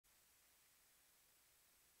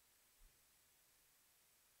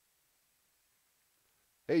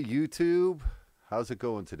Hey YouTube, how's it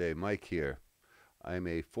going today? Mike here. I'm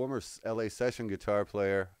a former LA session guitar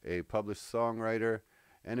player, a published songwriter,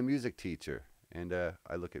 and a music teacher. And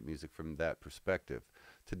I look at music from that perspective.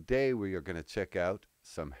 Today we are going to check out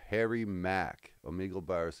some Harry Mack, Omegle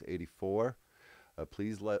Bars 84.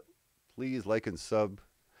 Please like and sub.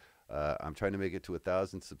 I'm trying to make it to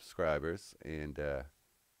 1,000 subscribers, and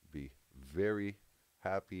be very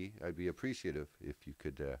happy. I'd be appreciative if you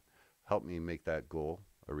could help me make that goal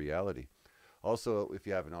a reality. Also, if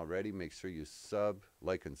you haven't already, make sure you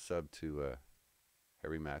like and sub to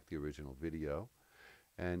Harry Mack, the original video.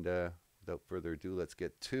 And without further ado, let's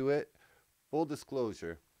get to it. Full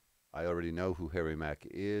disclosure, I already know who Harry Mack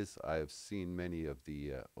is. I have seen many of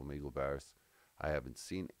the Omegle Bars. I haven't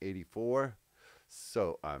seen 84,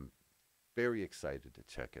 so I'm very excited to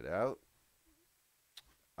check it out.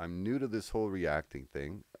 I'm new to this whole reacting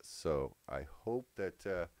thing, so I hope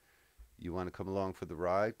that you want to come along for the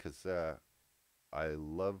ride, because I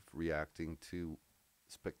love reacting to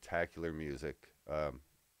spectacular music.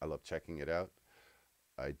 I love checking it out.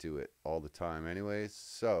 I do it all the time anyways,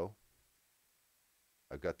 so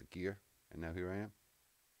I've got the gear, and now here I am.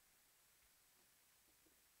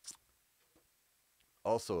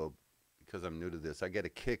 Also, because I'm new to this, I get a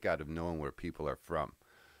kick out of knowing where people are from.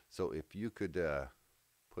 So if you could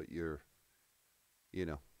put your,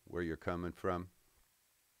 where you're coming from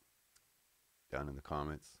down in the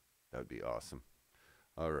comments, that would be awesome.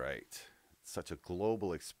 All right. It's such a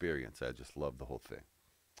global experience. I just love the whole thing.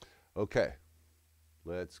 Okay.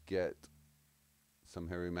 Let's get some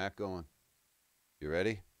Harry Mack going. You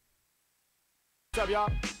ready? What's up, y'all?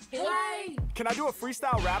 Hey! Can I do a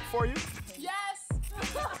freestyle rap for you? Yes!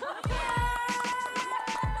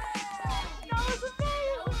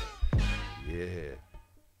 Yeah.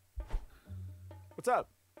 What's up?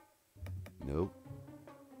 Nope.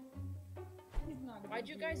 Why'd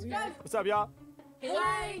you guys go? What's up, y'all?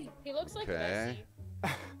 Hey! He looks like Okay.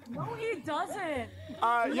 Messi. No, he doesn't.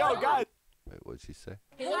 Yo, guys. Wait, what'd she say?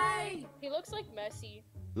 Hey! He looks like Messi.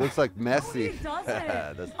 Looks like Messi. he doesn't.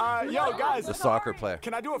 That's Yo, guys. the soccer player.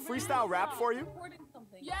 Can I do a freestyle rap for you?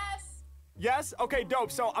 Yes! Yes? Okay,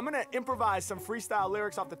 dope. So I'm gonna improvise some freestyle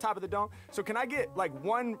lyrics off the top of the dome. So can I get like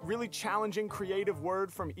one really challenging creative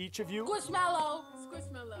word from each of you? Squishmallow.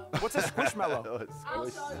 Squishmallow. What's a squishmallow? Oh, it's I'll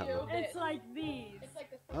show you. Squishmallow. It's like these. It's like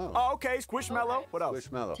the Oh, Oh, okay. Squishmallow. Okay. What else?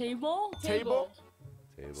 Squishmallow. Table. Table.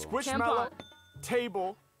 Table. Squishmallow.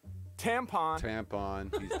 Table. Tampon.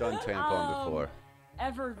 Tampon. He's done tampon before.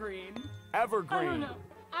 Evergreen. Evergreen. I don't know.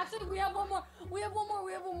 Actually, we have one more. We have one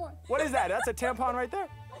more. What is that? That's a tampon right there?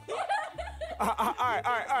 All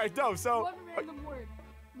right, dope. So, What random word?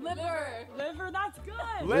 Liver, that's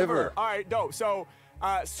good. Liver. All right, dope. So,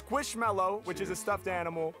 Squishmallow, which is a stuffed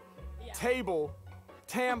animal, Yeah. table,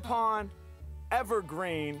 tampon,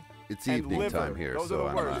 evergreen, It's and evening liver. time here, Those so are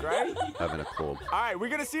the words, I'm right? having a cold. All right, we're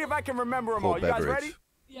gonna see if I can remember them all. Cold You guys beverage. ready?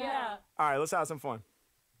 Yeah. All right, let's have some fun.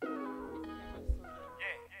 Yeah,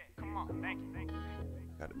 come on, thank you.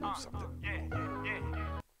 Gotta move something. Yeah.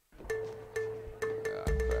 Ah,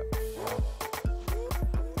 crap.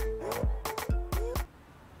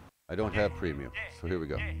 I don't have premium, so here we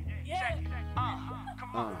go.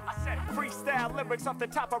 Come on, I said Freestyle lyrics off the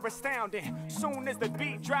top are astounding. Soon as the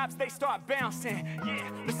beat drops, they start bouncing. Yeah,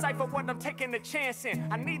 decipher what I'm taking a chance in.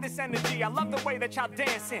 I need this energy, I love the way that y'all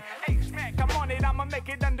dancing. H-Mack, I'm on it, I'ma make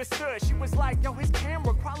it understood. She was like, yo, his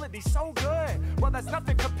camera quality so good. Well, that's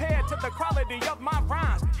nothing compared to the quality of my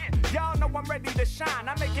rhymes. Yeah, y'all know I'm ready to shine.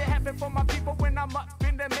 I make it happen for my people when I'm up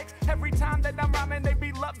in the mix. Every time that I'm rhyming, they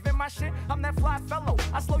be loving my shit. I'm that fly fellow.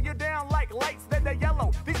 I slow you down like lights that are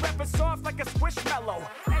yellow. These rappers soft like a squishmallow.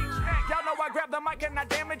 H-Mack, y'all know I grab the mic and I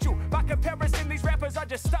damage you. By comparison, these rappers are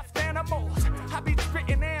just stuffed animals. I be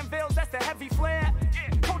spitting anvils, that's the heavy flair. Yeah,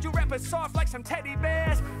 told you rappers soft like some teddy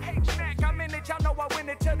bears. H-Mack, I'm in it, y'all know I win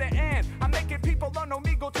it to the end. I'm making people on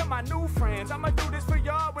Omegle to my new friends. I'ma do this for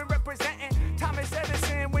y'all when representing Thomas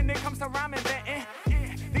Edison when it comes to rhyming venting.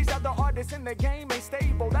 Yeah, these other artists in the game ain't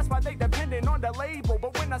stable. That's why they dependent on the label.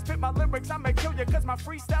 But when I spit my lyrics, I'ma kill you cause my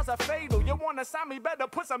freestyles are fatal. You wanna sign me, better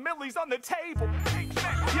put some millies on the table.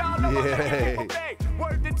 Y'all know I'm making people beg.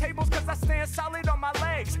 Word to tables cause I stand solid on my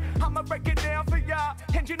legs. I'ma break it down for y'all.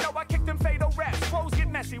 And you know I kick them fatal raps. Flows get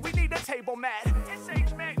messy, we need a table mat. It's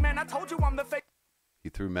H-Mack, man, I told you I'm the fake. He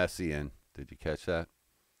threw Messi in. Did you catch that?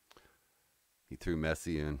 He threw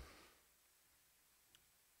Messi in.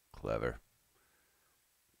 Clever.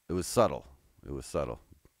 It was subtle. It was subtle.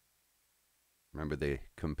 Remember, they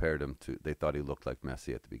compared him to, they thought he looked like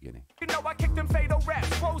Messi at the beginning. You know I kick them fatal raps.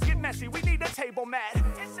 Flows get messy, we need a table mat.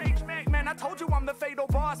 It's H-Mack, man, I told you I'm the fatal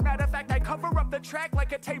boss. Matter of fact, I cover up the track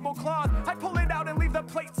like a tablecloth. I pull it out and leave the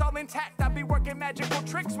plates all intact. I be working magical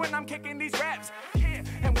tricks when I'm kicking these raps. Yeah,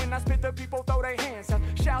 and when I spit, the people throw their hands up.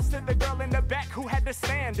 Shouts to the girl in the back who had to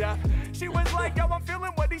stand up. She was like, yo, I'm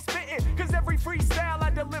feeling what he's spitting. Cause every freestyle I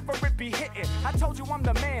deliver, it be hitting. I told you I'm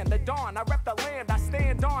the man, the dawn. I rep the land, I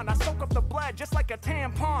stand on. I soak up the blood just like a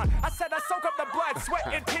tampon. I said I soak up the blood, sweat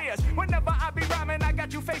and tears. Whenever I be rhyming, I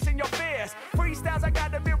got you facing your fears. Freestyles, I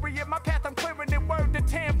got a myriad. My path, I'm clearing it. Word to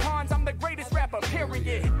tampons, I'm the greatest rapper,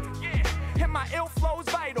 period. Yeah, and my ill flow's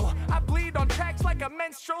vital. I bleed on tracks like a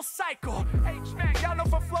menstrual cycle. H-Mack, y'all know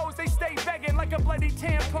for flows, they stay begging like a bloody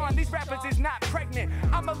tampon. These rappers is not pregnant.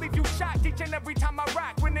 I'ma leave you shocked each and every time I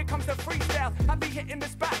rock. When it comes to freestyle, I be hitting the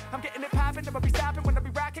spot. I'm getting it poppin', never be stopping when I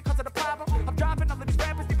be rocking cause of the problem. I'm dropping all of these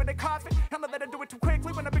rappers deep in their coffin. I'ma let them do it too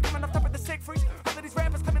quickly when I be coming off top of the sick freeze. All of these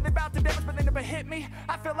rappers claiming they bout to damage, but they never hit me.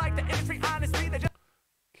 I feel like the industry, honestly, they just...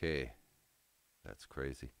 Okay, that's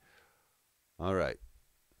crazy. All right.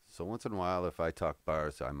 So once in a while, if I talk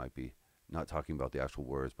bars, I might be not talking about the actual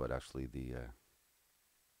words, but actually the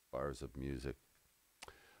bars of music.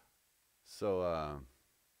 So,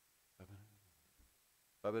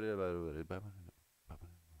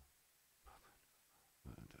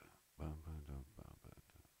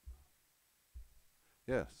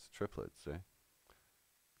 yes, triplets, eh?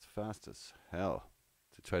 It's fast as hell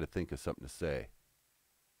to try to think of something to say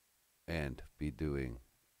and be doing.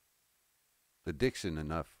 The diction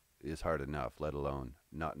enough is hard enough, let alone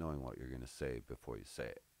not knowing what you're going to say before you say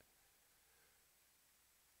it.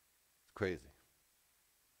 It's crazy.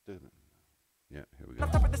 Yeah, here we go.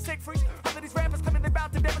 On top of the sick freeze, all of these rappers claiming they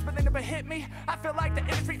bout to damage, but they never hit me. I feel like the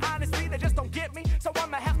industry, honestly, they just don't get me. So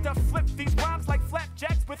I'ma have to flip these rhymes like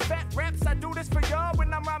flapjacks with fat raps. I do this for y'all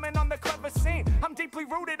when I'm rhyming on the clever scene. I'm deeply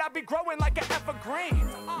rooted, I be growing like an evergreen.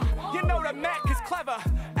 You know the Mack is clever.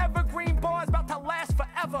 Evergreen bars about to last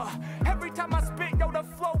forever. Every time I spit, yo, the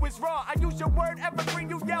flow is raw. I use your word evergreen,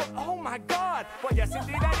 you yell, oh my God. Well, yes,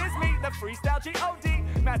 indeed, that is me, the freestyle G.O.D.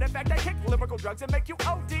 Matter of fact, I kick lyrical drugs and make you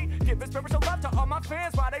O.D. Give it spiritual love to all my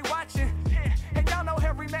fans while they watching. Yeah. And y'all know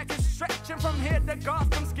Harry Mack is stretching from here to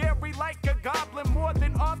Gotham. Scary like a goblin, more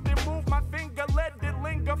than often. Move my finger, let it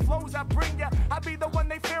linger. Flows I bring ya, I be the one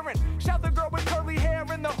they fearing. Shout the girl with curly hair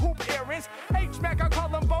and the hoop earrings. H-Mack, I call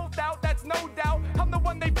them both out, that's no doubt. I'm the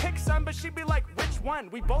one they pick, son, but she be like, which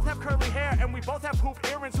one? We both have curly hair and we both have hoop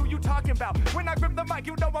earrings. Who you talking about? When I grip the mic,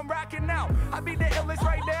 you know I'm rocking now. I be the illest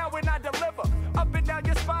right now when I deliver. Up and down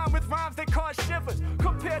your spine with rhymes that cause shivers.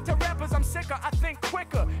 Compared to rappers, I'm sicker, I think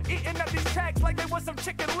quicker. Eating up these tracks like they was some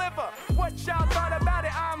chicken liver. What y'all thought about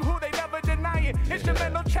it? I'm who they never denying.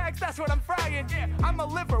 Instrumental tracks, that's what I'm frying. Yeah, I'm a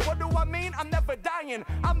liver. What do I mean? I'm never dying.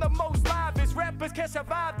 I'm the most livest. Rappers can't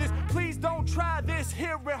survive this. Please don't try this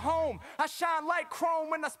here at home. I shine like chrome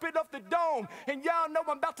when I spit off the dome. And y'all know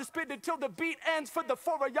I'm about to spit it till the beat ends for the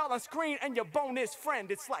four of y'all on screen and your bonus friend.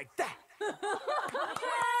 It's like that. That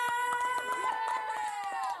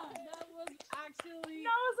was actually...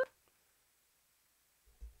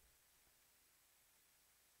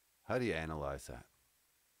 How do you analyze that?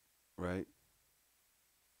 Right?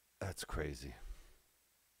 That's crazy.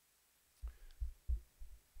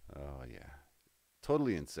 Oh, yeah.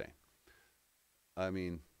 Totally insane. I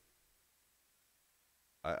mean,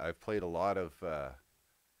 I've played a lot of, not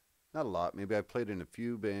a lot, maybe I've played in a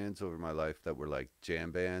few bands over my life that were like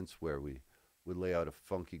jam bands where we would lay out a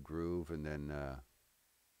funky groove and then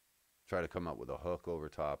try to come up with a hook over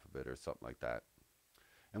top of it or something like that.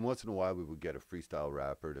 And once in a while we would get a freestyle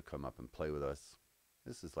rapper to come up and play with us.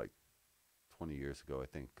 This is like 20 years ago, I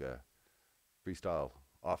think. Freestyle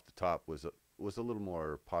off the top was a little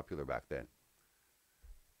more popular back then.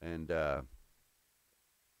 And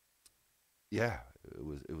yeah,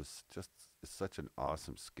 it was just such an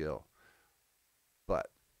awesome skill.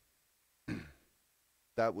 But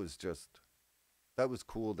that was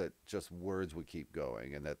cool that just words would keep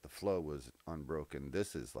going and that the flow was unbroken.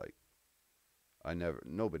 This is like,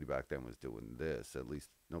 nobody back then was doing this, at least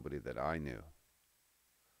nobody that I knew.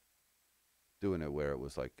 Doing it where it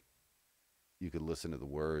was like, you could listen to the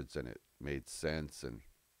words and it made sense, and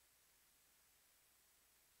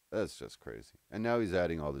that's just crazy. And now he's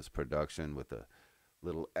adding all this production with the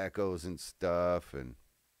little echoes and stuff, and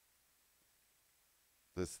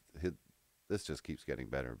this just keeps getting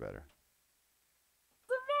better and better.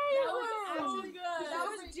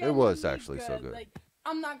 It was actually so good. Like,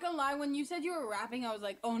 I'm not gonna lie, when you said you were rapping, I was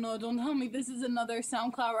like, oh no, don't tell me this is another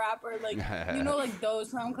SoundCloud rapper. Like, you know, like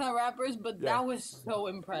those SoundCloud rappers, but that was so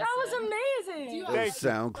impressive. That was amazing. Do you Those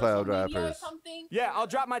have, SoundCloud rappers. something? Yeah, I'll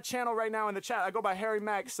drop my channel right now in the chat. I go by Harry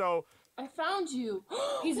Mack, so I found you.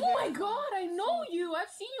 Oh my god, I know you. I've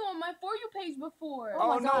seen you on my For You page before.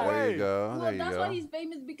 Oh, no There way. you go. Well, There you that's go. why he's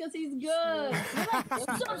famous, because he's good.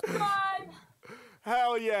 Subscribe.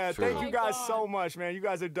 Hell yeah. True. Thank you guys so much, man. You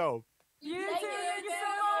guys are dope. Thank you so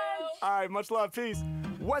much. All right, much love. Peace.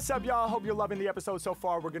 What's up, y'all? Hope you're loving the episode so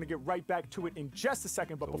far. We're going to get right back to it in just a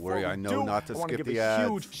second. But Don't before worry, we I know do, not to I want to skip give the a ads.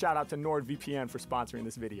 huge shout out to NordVPN for sponsoring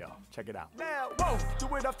this video. Check it out. Now, whoa,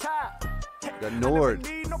 do it up top. The I Nord.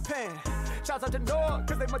 never need no pen. Shouts out to Nord,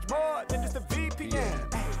 because they much more than just a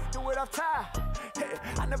VPN. Hey, do it up top. Hey,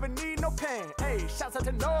 I never need no pen. Hey, shouts out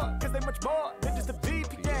to Nord, because they much more than just a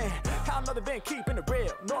VPN. I know they've been keeping it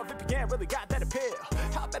real. NordVPN really got that appeal.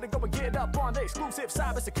 I better go and get up on the exclusive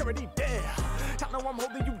cybersecurity deal. I know I'm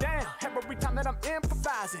holding you down every time that I'm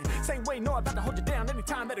improvising. Same way Nord about to hold you down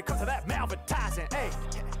anytime that it comes to that malvertising. Hey,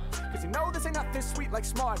 cause you know this ain't nothing sweet like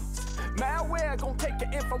Smarties. Malware gon' take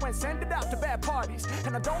your info and send it out to bad parties.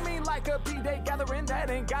 And I don't mean like a B-Day gathering that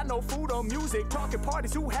ain't got no food or music. Talking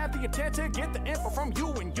parties who have the intent to get the info from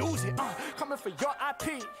you and use it. Coming for your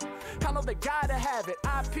IP. I know they gotta have it.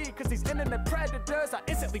 IP, cause these internet predators are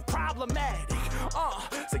instantly problematic.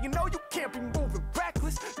 So you know you can't be moving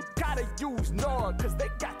reckless. You gotta use Nord, cause they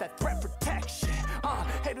got that threat protection.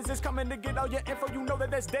 Haters is coming to get all your info, you know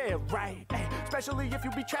that that's dead right. Ay, especially if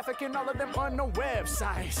you be trafficking all of them unknown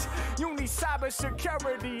websites. You need cyber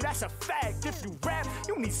security, that's a fact. If you rap,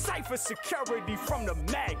 you need cipher security from the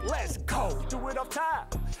Mack. Let's go, do it off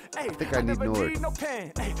top. Ay, I think I need never Nord. need no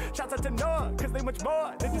pen. Ay, shouts out to Nord, cause they much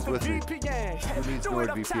more than just a Who's listening? VPN. Who needs Do it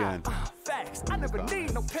up NordVPN? top. Facts, I never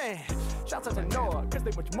need no pen. Shouts out to Nord, cause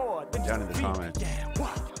they much more than Down just in a the comments. VPN.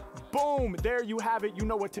 What? Boom, there you have it. You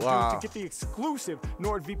know what to Wow. do to get the exclusive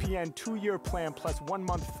NordVPN 2-year plan plus 1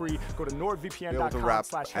 month free. Go to Be able to nordvpn.com/Harry wrap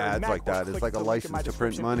Mack ads like or that. click It's like a the link in my license to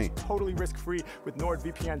print description. money. It's totally risk-free with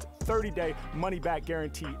NordVPN's 30-day money-back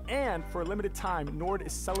guarantee. And for a limited time, Nord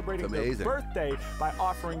is celebrating It's their amazing. birthday by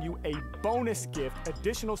offering you a bonus gift,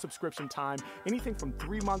 additional subscription time, anything from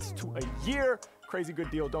 3 months to a year. Crazy good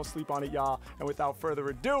deal. Don't sleep on it, y'all. And without further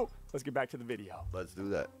ado, let's get back to the video. Let's do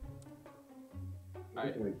that.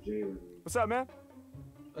 Alright. What's up, man?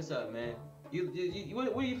 What's up, man? What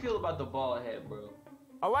do you feel about the bald head, bro?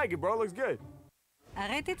 I like it, bro. It looks good.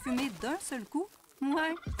 Arrêter de fumer d'un seul coup?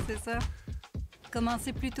 Ouais, c'est ça.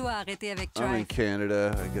 Commencez plutôt à arrêter avec I'm in Drive.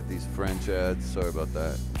 Canada. I get these French ads. Sorry about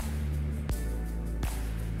that.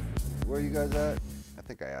 Where are you guys at? I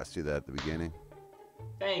think I asked you that at the beginning.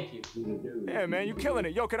 Thank you. Yeah, man, you killing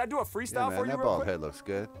it. Yo, can I do a Yeah, freestyle man, for you that real bald quick? head looks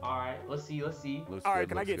good. Alright, let's see. Looks All right, good,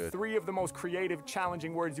 can I looks get good. 3 of the most creative,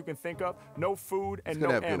 challenging words you can think of? No food and He's gonna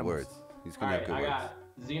no have good animals. words. He's gonna have Alright, good I words.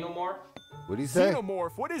 got xenomorph. What do you say?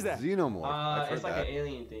 Xenomorph, what is that? Xenomorph. I've heard It's like that. an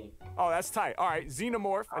alien thing. Oh, that's tight. All right,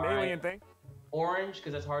 xenomorph, an All right. alien thing. Orange,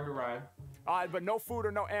 because that's hard to rhyme. All right, but no food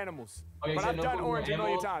or no animals. Oh, you But said I've no done food, orange no a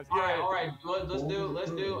million animals? times. Yeah. Alright, let's do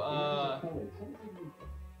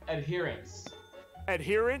adherence.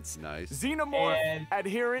 Adherence. Nice. Xenomorph, And-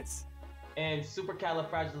 adherence. And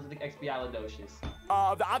supercalifragilisticexpialidocious.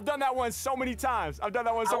 I've done that one so many times. I want to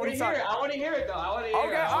hear it. I want to hear it though. Okay,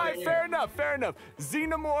 all right, fair enough.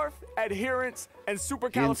 Xenomorph, adherence, and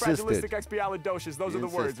supercalifragilisticexpialidocious. Those He are the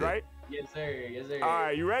words, insisted. right? Yes, sir. Yes, sir. All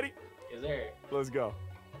right, you ready? Yes, sir. Let's go.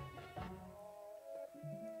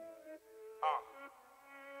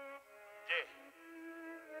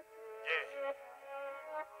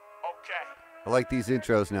 Okay. I like these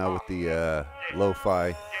intros now with the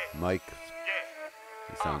lo-fi mic.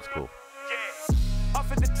 It sounds cool.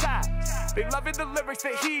 Off at the top, they loving the lyrics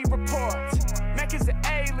that he reports. Mack is an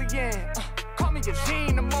alien, call me a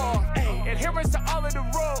xenomorph. Ay, adherence to all of the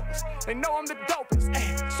rules, they know I'm the dopest.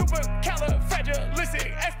 Ay,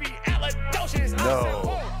 supercalifragilisticexpialidocious.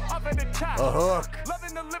 No. Off at the top, A hook.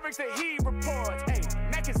 loving the lyrics that he reports. Ay,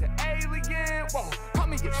 Mack is an alien, whoa, call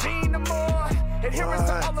me a xenomorph. Adherence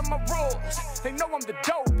to What? all of my rules, they know I'm the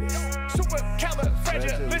dopest.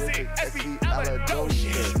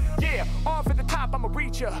 Supercalifragilisticexpialidocious. Yeah, off at the top, I'm a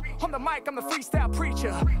reacher. On the mic, I'm the freestyle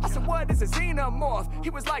preacher. I said, what is a xenomorph? He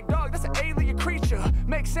was like, dog, that's an alien creature.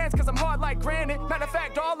 Makes sense, cause I'm hard like granite. Matter of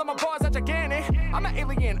fact, all of my bars are gigantic. I'm an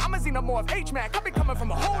alien, I'm a xenomorph. H-Mack, I've been coming from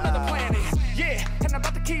a whole nother planet. Yeah, and I'm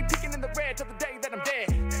about to keep peeking in the red till the day that I'm dead.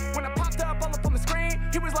 When I popped up all up on the screen,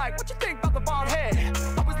 he was like, what you think about the bald head?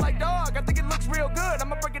 I was like, dog, I think it looks real good.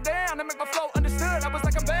 I'ma break it down and make my flow understood. I was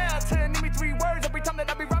like, I'm bad to name me 3 words. Every time that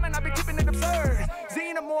I be rhyming, I be keeping it absurd.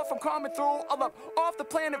 Xenomorph, I'm coming through, all up off the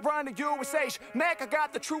planet, run to USH. Mack, I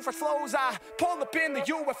got the truth for flows. I pull up in the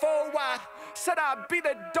UFO. I said I'd be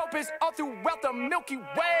the dopest all throughout the Milky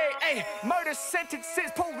Way. Ay, murder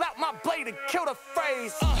sentences, pull out my blade and kill the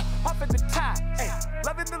phrase. off at the top. Ay,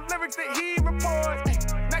 loving the lyrics that he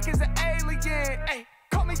reports. Ay, Mack is an alien. Ay,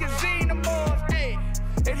 call me a xenomorph. Ay,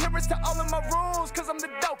 adherence to all of my rules, cause I'm the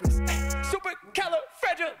dopest. Ay,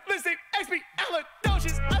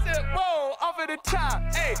 supercalifragilisticexpialidocious. I said, whoa, off at the top.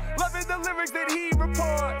 Ay, loving the lyrics that he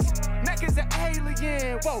reports. Mack is an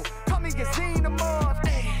alien. Whoa, call me a xenomorph.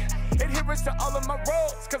 Ay, adherence to all of my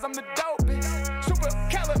rules, cause I'm the dopest.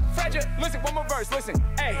 Supercalifragilistic, one more verse, listen.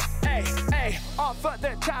 Ay, ay, ay, off at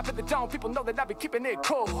the top of the dome, people know that I be keeping it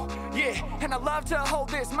cool. Yeah, and I love to hold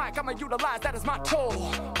this mic, I'ma utilize that as my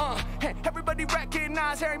tool. And everybody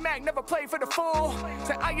recognize Harry Mack never played for the fool.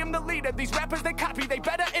 Say I am the leader, these rappers they copy, they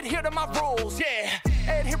better adhere to my rules, yeah.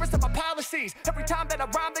 Adherence to my policies, every time that I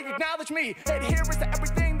rhyme they acknowledge me. Adherence to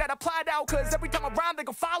everything that I applied out, cause every time I rhyme they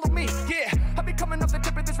gon' follow me. Yeah, I be coming off the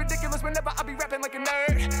tip of this ridiculous whenever I be rapping like a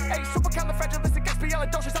nerd. Hey,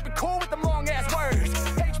 supercalifragilisticexpialidocious, I be cool with them long ass words.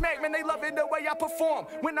 H-Mack, man, they love it the way I perform.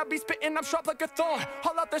 When I be spitting, I'm sharp like a thorn.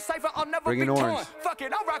 Haul out the cipher, I'll never be torn. Fuck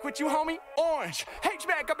it, I'll rock with you, homie. Orange.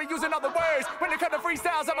 H-Mack, I be using other words. When it comes to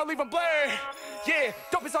freestyles, I'ma leave them blurred. Yeah,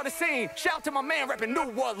 dope is on the scene. Shout out to my man rapping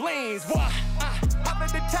New Orleans. Why? Up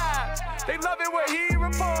at the top, they love it when he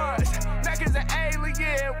reports. Mack is an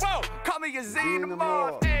alien. Whoa, call me a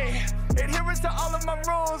xenomorph. Ay, adherence to all of my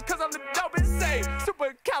rules, cause I'm the dopest. Say,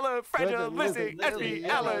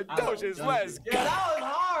 supercalifragilisticexpialidocious. Let's go. Yeah, that was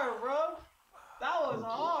hard, bro. That was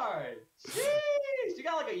hard. Sheesh. You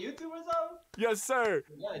got like a YouTube or something? Yes, sir.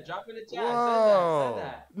 Yeah, drop in the chat. Whoa. Send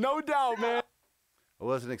that. No doubt, man. I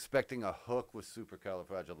wasn't expecting a hook with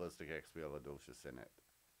supercalifragilisticexpialidocious in it.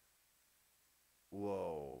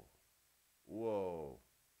 Whoa. Whoa.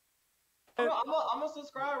 I'm a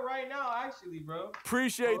subscriber right now, actually, bro.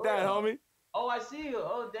 Appreciate that, homie. Oh, I see you.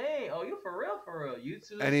 Oh, dang. Oh, you for real, for real.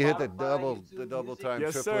 YouTube. And he hit the Spotify, double YouTube, time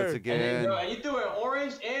Yes, triplets sir. again. And you threw in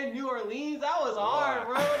Orange and New Orleans. That was hard,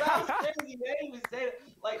 bro. That was crazy. Man, he was saying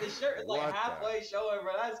like the shirt is like What halfway showing,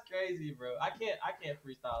 bro. That's crazy, bro. I can't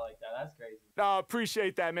freestyle like that. That's crazy.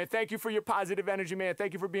 Appreciate that, man. Thank you for your positive energy, man.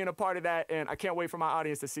 Thank you for being a part of that, and I can't wait for my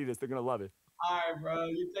audience to see this. They're gonna love it. All right, bro.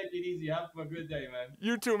 You take it easy. Have a good day, man.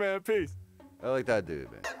 You too, man. Peace. I like that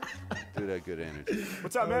dude, man. Dude, that good energy.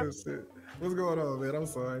 What's up, man? Oh, shit. What's going on, man? I'm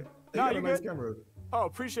sorry. Hey, Nah, you got you a nice good? camera. Oh,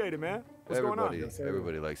 appreciate it, man. What's Everybody, going on? Yes, sir.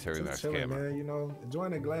 everybody likes Harry Just Mack's chilling, camera. man. You know,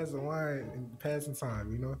 enjoying a glass of wine and passing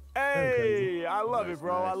time. You know. Hey, I love Nice, it,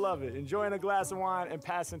 bro. I nice. love it. Enjoying a glass of wine and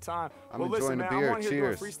passing time. I'm Well, listen, enjoying man, the I'm beer. on here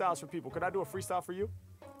Cheers. doing freestyles for people. Could I do a freestyle for you?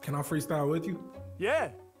 Can I freestyle with you?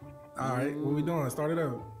 Yeah. All right. What we doing? Start it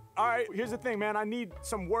up. All right, here's the thing, man. I need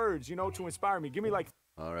some words, you know, to inspire me. Give me like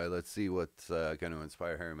All right, let's see what's going to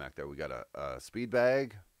inspire Harry Mack there. We got a speed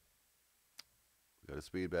bag. We got a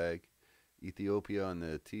speed bag. Ethiopia on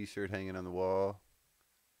the T-shirt hanging on the wall.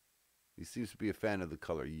 He seems to be a fan of the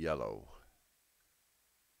color yellow.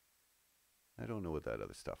 I don't know what that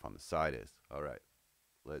other stuff on the side is. All right,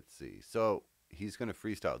 let's see. So he's going to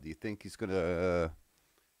freestyle. Do you think he's going to...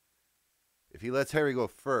 if he lets Harry go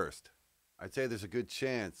first, I'd say there's a good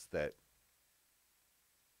chance that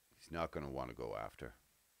he's not going to want to go after.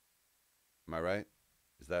 Am I right?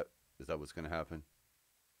 Is that what's going to happen?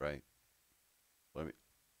 Right? Let me...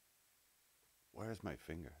 where's my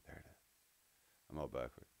finger? There it is. I'm all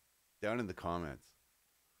backward. Down in the comments.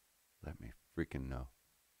 Let me freaking know.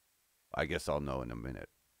 I guess I'll know in a minute.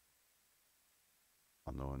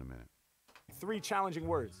 I'll know in a minute. 3 challenging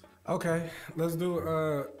words. Okay. Let's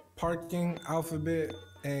do parking, alphabet,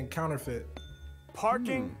 and counterfeit.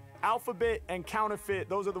 Parking, alphabet, and counterfeit.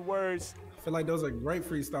 Those are the words. I feel like those are great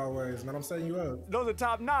freestyle words, man. I'm setting you up. Those are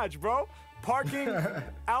top notch, bro. Parking,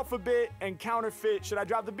 alphabet, and counterfeit. Should I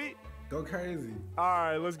drop the beat? Go crazy. All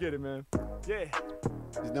right, let's get it, man. Yeah.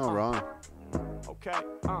 He's no wrong. Okay.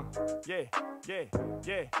 Yeah. Yeah.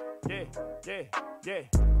 Yeah. Yeah. Yeah. Yeah.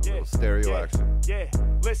 Little stereo action. Yeah,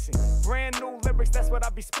 listen, brand new lyrics, that's what I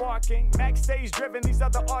be sparking. Mack stage driven, these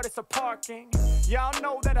other artists are parking. Y'all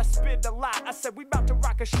know that I spit a lot. I said we about to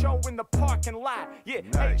rock a show in the parking lot. Yeah,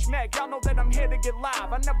 Nice. H-Mack, y'all know that I'm here to get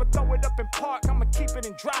live. I never throw it up in park, I'ma keep it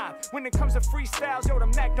in drive. When it comes to freestyles, yo, the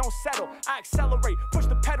Mack don't settle. I accelerate, push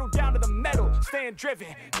the pedal down to the metal, staying driven.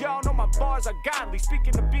 Y'all know my bars are godly.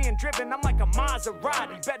 Speaking of being driven, I'm like a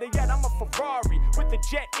Maserati. Better yet, I'm a Ferrari with the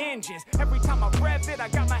jet engines. Every time I rev it, I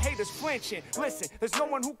got my haters flinching. Listen, there's no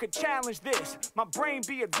one who could challenge this. My brain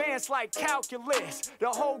be advanced like calculus. The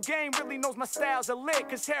whole game really knows my styles are lit,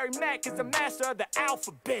 cause Harry Mack is the master of the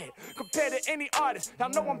alphabet. Compared to any artist, y'all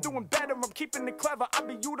know I'm doing better. I'm keeping it clever, I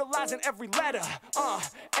be utilizing every letter.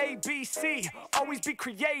 A, B, C, always be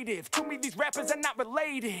creative. To me, these rappers are not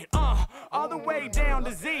related. All the way A down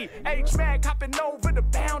to Z. H Mack hopping over the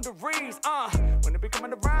boundaries. When it be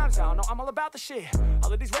coming to rhymes, y'all know I'm all about the shit.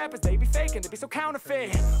 All of these rappers, they be faking, they be so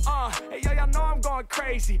counterfeit. Hey yo, y'all know I'm going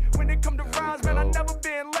crazy. When it come to rhymes, man, I never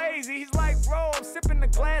been lazy. He's like, bro, I'm sipping a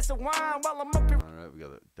glass of wine while I'm up here. All right, we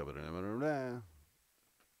got it.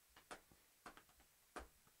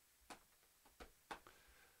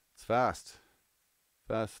 It's fast.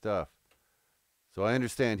 Fast stuff. So I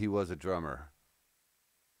understand he was a drummer.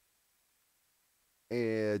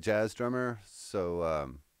 A jazz drummer.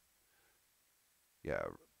 So, yeah,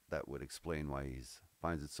 that would explain why he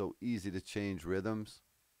finds it so easy to change rhythms.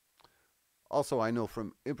 Also, I know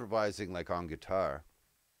from improvising like on guitar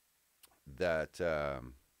that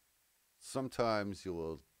sometimes you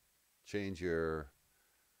will change your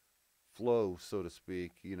flow, so to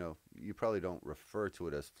speak. You know, you probably don't refer to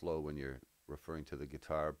it as flow when you're referring to the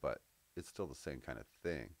guitar, but it's still the same kind of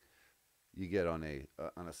thing. You get on a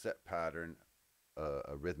set pattern,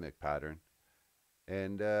 a rhythmic pattern,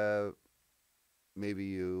 and maybe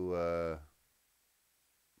you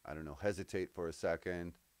I don't know, hesitate for a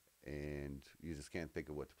second, and you just can't think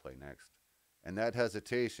of what to play next, and that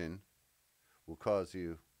hesitation will cause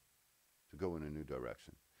you to go in a new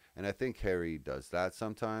direction. And I think Harry does that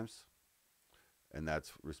sometimes, and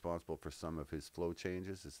that's responsible for some of his flow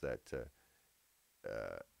changes, is that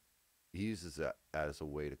he uses that as a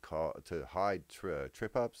way to hide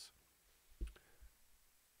trip-ups.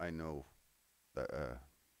 I know that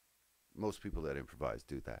most people that improvise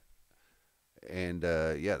do that. And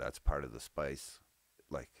yeah, that's part of the spice.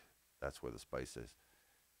 Like, that's where the spice is.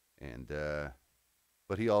 And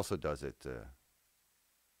but he also does it,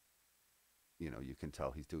 you know, you can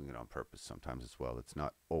tell he's doing it on purpose sometimes as well. It's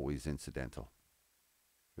not always incidental.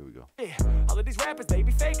 Here we go. Yeah, all of these rappers, they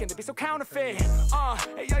be faking, they be so counterfeit.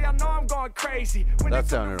 Hey yo, y'all know I'm going crazy. When That it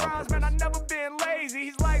sounded comes to on rhymes, purpose. man, I never been lazy.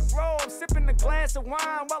 He's like, bro, I'm sipping a glass of wine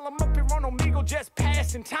while I'm up here on Omegle, just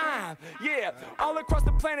passing time. Yeah, all across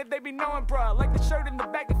the planet, they be knowing, bruh. Like the shirt in the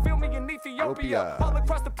back, they feel me in Ethiopia. All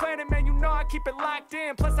across the planet, man, you know I keep it locked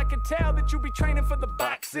in. Plus, I can tell that you be training for the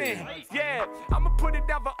boxing. Yeah, I'ma put it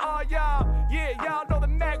down for all y'all. Yeah, y'all know the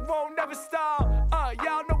Mack won't never stop.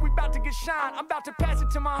 Y'all know we about to get shine. I'm about to pass it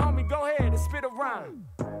to my homie. Go ahead and spit a rhyme.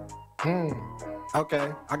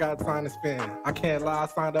 Okay, I got time to spend. I can't lie, I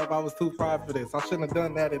signed up, I was too fried for this. I shouldn't have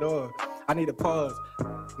done that at all. I need a pause.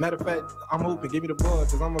 Matter of fact, I'm open, give me the ball,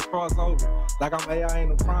 cause I'm a crossover. Like I'm AI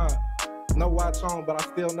in the prime. No watch on, but I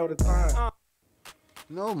still know the time.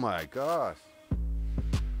 Oh my gosh.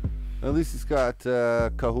 At least he's got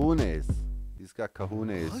kahunas. He's got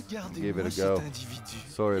kahunas. He gave it a go.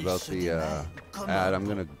 Sorry about the ad. I'm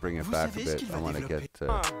going to bring it back a bit. I want to get...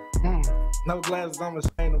 No glasses, I'm a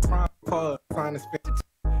in the prime. Pause, time to spend.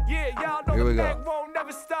 Yeah, y'all know Here we the go. Mack won't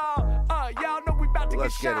never stop. Y'all know we about to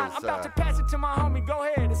Let's get get shine. his, I'm about to pass it to my homie. Go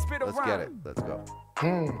ahead and spit a Let's rhyme. get it. Let's go.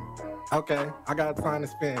 Okay, I got time to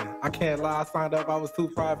spend. I can't lie, I signed up, I was too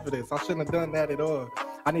fried for this. I shouldn't have done that at all.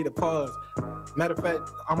 I need a pause. Matter of fact,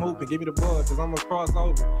 I'm open, give me the ball, cause I'm a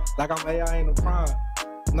crossover. Like I'm AI in the prime.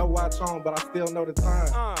 No watch on, but I still know the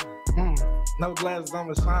time. No glasses,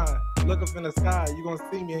 I'ma shine. Look up in the sky, you gonna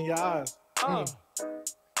see me in your eyes.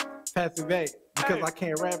 Pass it back, because I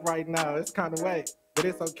can't rap right now. It's kind of whack, but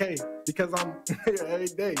it's okay, because I'm here every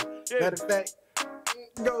day. Matter of fact,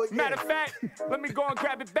 go again. Matter of fact, let me go and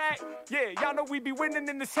grab it back. Yeah, y'all know we be winning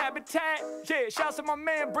in this habitat. Yeah, shouts to my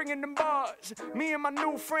man bringing them bars. Me and my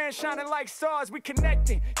new friend shining like stars. We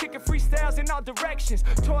connecting, kicking freestyles in all directions.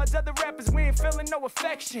 Towards other rappers, we ain't feeling no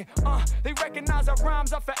affection. They recognize our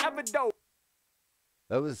rhymes are forever dope.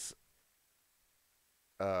 That was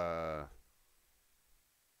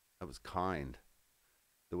kind.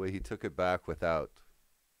 The way he took it back without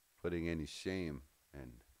putting any shame,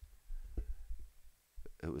 and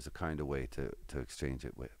it was a kind of way to exchange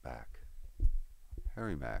it back.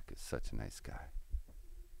 Harry Mack is such a nice guy.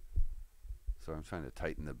 So I'm trying to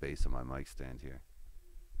tighten the base of my mic stand here.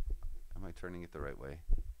 Am I turning it the right way?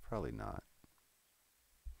 Probably not.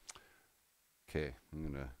 Okay,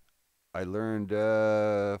 I learned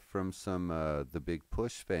from some the Big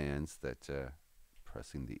Push fans that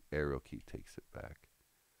pressing the arrow key takes it back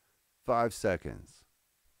 5 seconds.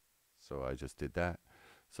 So I just did that.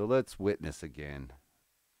 So let's witness again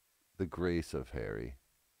the grace of Harry,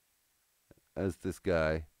 as this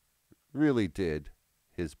guy really did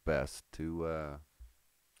his best to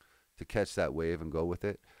catch that wave and go with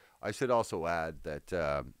it. I should also add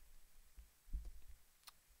that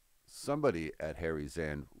somebody at Harry's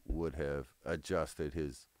end would have adjusted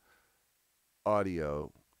his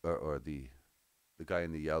audio, or the guy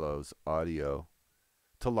in the yellow's audio,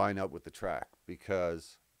 to line up with the track,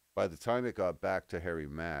 because by the time it got back to Harry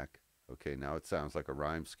Mack, Okay, now it sounds like a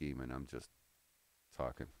rhyme scheme, and I'm just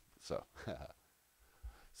talking. So,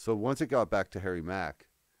 so once it got back to Harry Mack,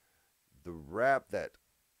 the rap that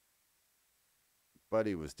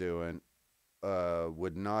Buddy was doing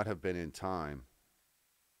would not have been in time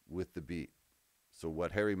with the beat. So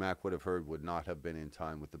what Harry Mack would have heard would not have been in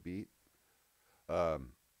time with the beat,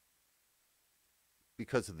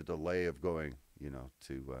 because of the delay of going, to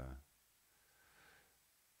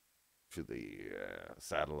the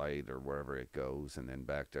satellite or wherever it goes, and then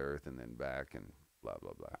back to Earth, and then back, and blah,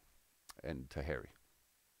 blah, blah, and to Harry.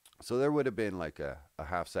 So there would have been like a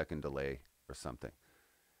half-second delay or something.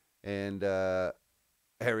 And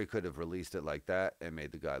Harry could have released it like that and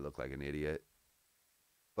made the guy look like an idiot.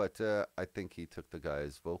 But I think he took the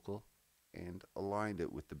guy's vocal and aligned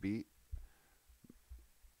it with the beat,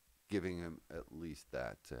 giving him at least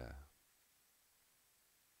that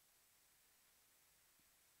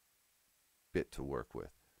bit to work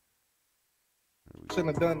with. Shouldn't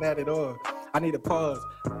have done that at all. I need a pause.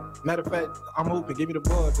 Matter of fact, I'm open. Give me the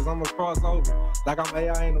buzz, cause I'm a crossover. Like I'm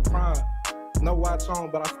AI in the prime. No watch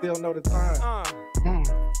on, but I still know the time.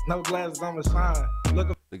 No glasses, I'ma shine.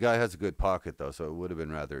 The guy has a good pocket, though, so it would have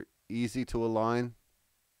been rather easy to align.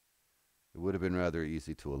 It would have been rather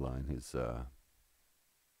easy to align his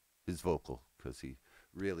vocal, because he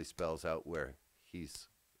really spells out where he's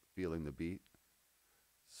feeling the beat.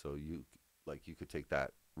 So you could take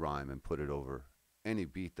that rhyme and put it over any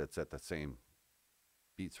beat that's at the same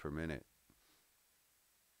beats per minute,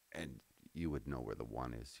 and you would know where the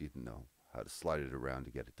one is. You'd know how to slide it around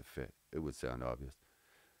to get it to fit. It would sound obvious.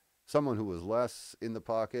 Someone who was less in the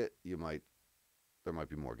pocket, there might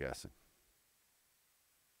be more guessing.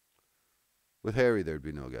 With Harry, there'd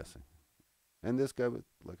be no guessing. And this guy,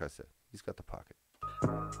 like I said, he's got the pocket.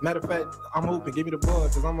 Matter of fact, I'm open. Give me the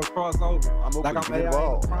buzz, cause I'm a crossover. I'm open. Like Give me the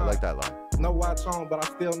ball. I like that line. No watch on, but I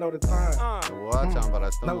still know the time. No watch on, but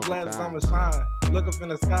I still know the time. No glasses, I'ma shine. Look up in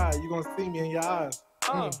the sky, you gonna see me in your eyes.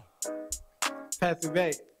 Pass it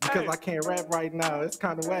back, because I can't rap right now. It's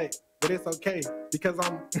kind of whack, but it's okay, because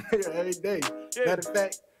I'm here every day. Matter of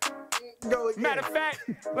fact, go again. Matter of fact,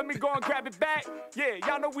 let me go and grab it back. Yeah,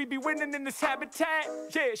 y'all know we be winning in this habitat.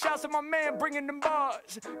 Yeah, shouts to my man bringing them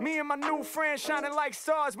bars. Me and my new friend shining like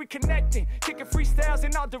stars. We connecting, kicking freestyles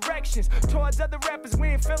in all directions. Towards other rappers, we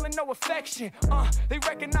ain't feeling no affection. They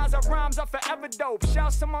recognize our rhymes are forever dope.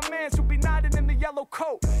 Shouts to my mans who be nodding in the yellow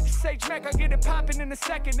coat. Sage Mack, I get it popping in a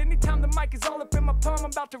second. Anytime the mic is all up in my palm,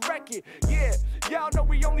 I'm about to wreck it. Yeah, y'all know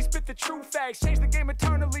we only spit the true facts. Change the game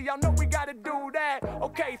eternally, y'all know we gotta do that.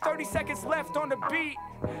 Okay, 30 seconds left on the beat.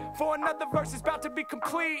 For another verse is about to be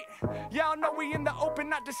complete. Y'all know we in the open,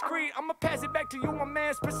 not discreet. I'ma pass it back to you, my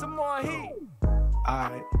man, spit some more heat.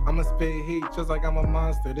 Alright, I'ma spit heat just like I'm a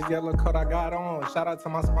monster. This yellow coat I got on, shout out to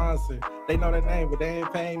my sponsor. They know the name, but they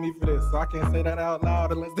ain't paying me for this. So I can't say that out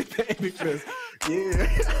loud unless they pay me for this. Yeah,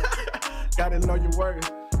 gotta know your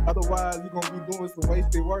worth. Otherwise, you're gonna be doing some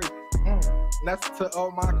wasted work. And that's to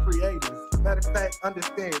all my creators. Matter of fact,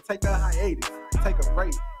 understand, take a hiatus, take a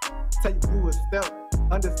break, take you a step,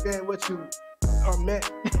 understand what you are meant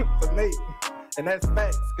to make. And that's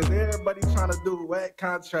facts, because everybody trying to do whack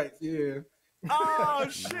contracts, yeah. Oh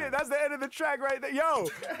shit, that's the end of the track right there. Yo,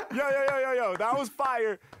 that was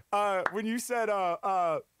fire. When you said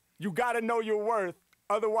you gotta know your worth,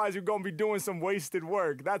 otherwise you're gonna be doing some wasted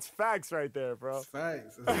work. That's facts right there, bro. It's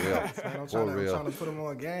facts. It's facts. Man, I'm trying to put them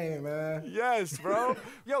on game, man. Yes, bro.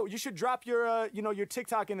 Yo, you should drop your your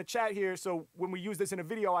TikTok in the chat here, so when we use this in a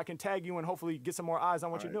video, I can tag you and hopefully get some more eyes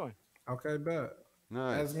on what you're doing. Okay, bet.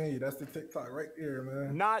 Nice. That's me. That's the TikTok right there,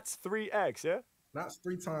 man. Knots 3X, yeah? Knots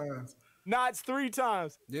 3 times. Knots 3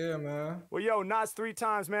 times. Yeah, man. Well, yo, Knots 3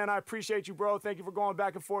 times, man. I appreciate you, bro. Thank you for going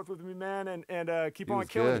back and forth with me, man, and keep on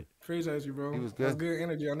killing it. Appreciate you, bro. He was good. That's good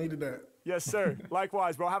energy. I needed that. Yes, sir.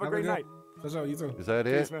 Likewise, bro. Have a great night. For sure, you too. Is that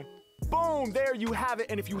Peace, it? man. Boom, there you have it.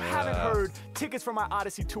 And if you haven't heard, tickets for my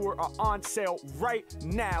Odyssey tour are on sale right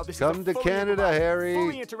now. This Come is to Canada, Harry.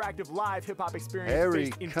 Fully interactive live hip-hop experience Harry,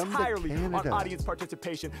 based come to entirely on Canada. audience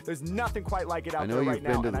participation. There's nothing quite like it out I know there you've right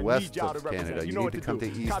been now, to and the I west need y'all to of represent. Canada. You You know need what to to come do.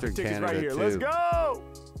 to Cop the Eastern tickets Canada, right here. too. Let's go.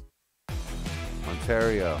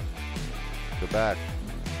 Ontario. Quebec.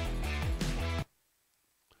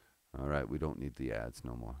 All right, we don't need the ads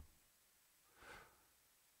no more.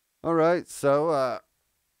 All right, so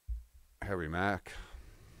Harry Mack,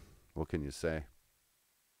 what can you say?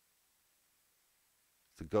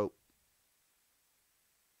 It's the GOAT.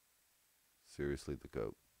 Seriously, the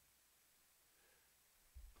GOAT.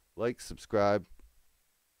 Like, subscribe,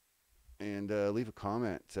 and leave a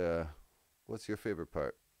comment. What's your favorite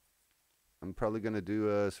part? I'm probably going to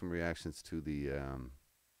do some reactions to the,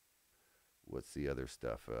 what's the other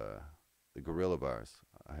stuff? the gorilla bars.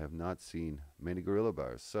 I have not seen many gorilla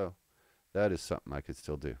bars, so that is something I could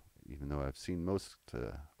still do, even though I've seen most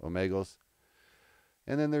Omegles.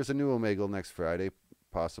 And then there's a new Omegle next Friday,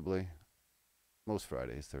 possibly. Most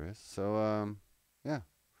Fridays there is. So, yeah.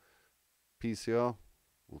 Peace, y'all.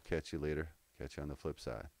 We'll catch you later. Catch you on the flip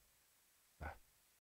side.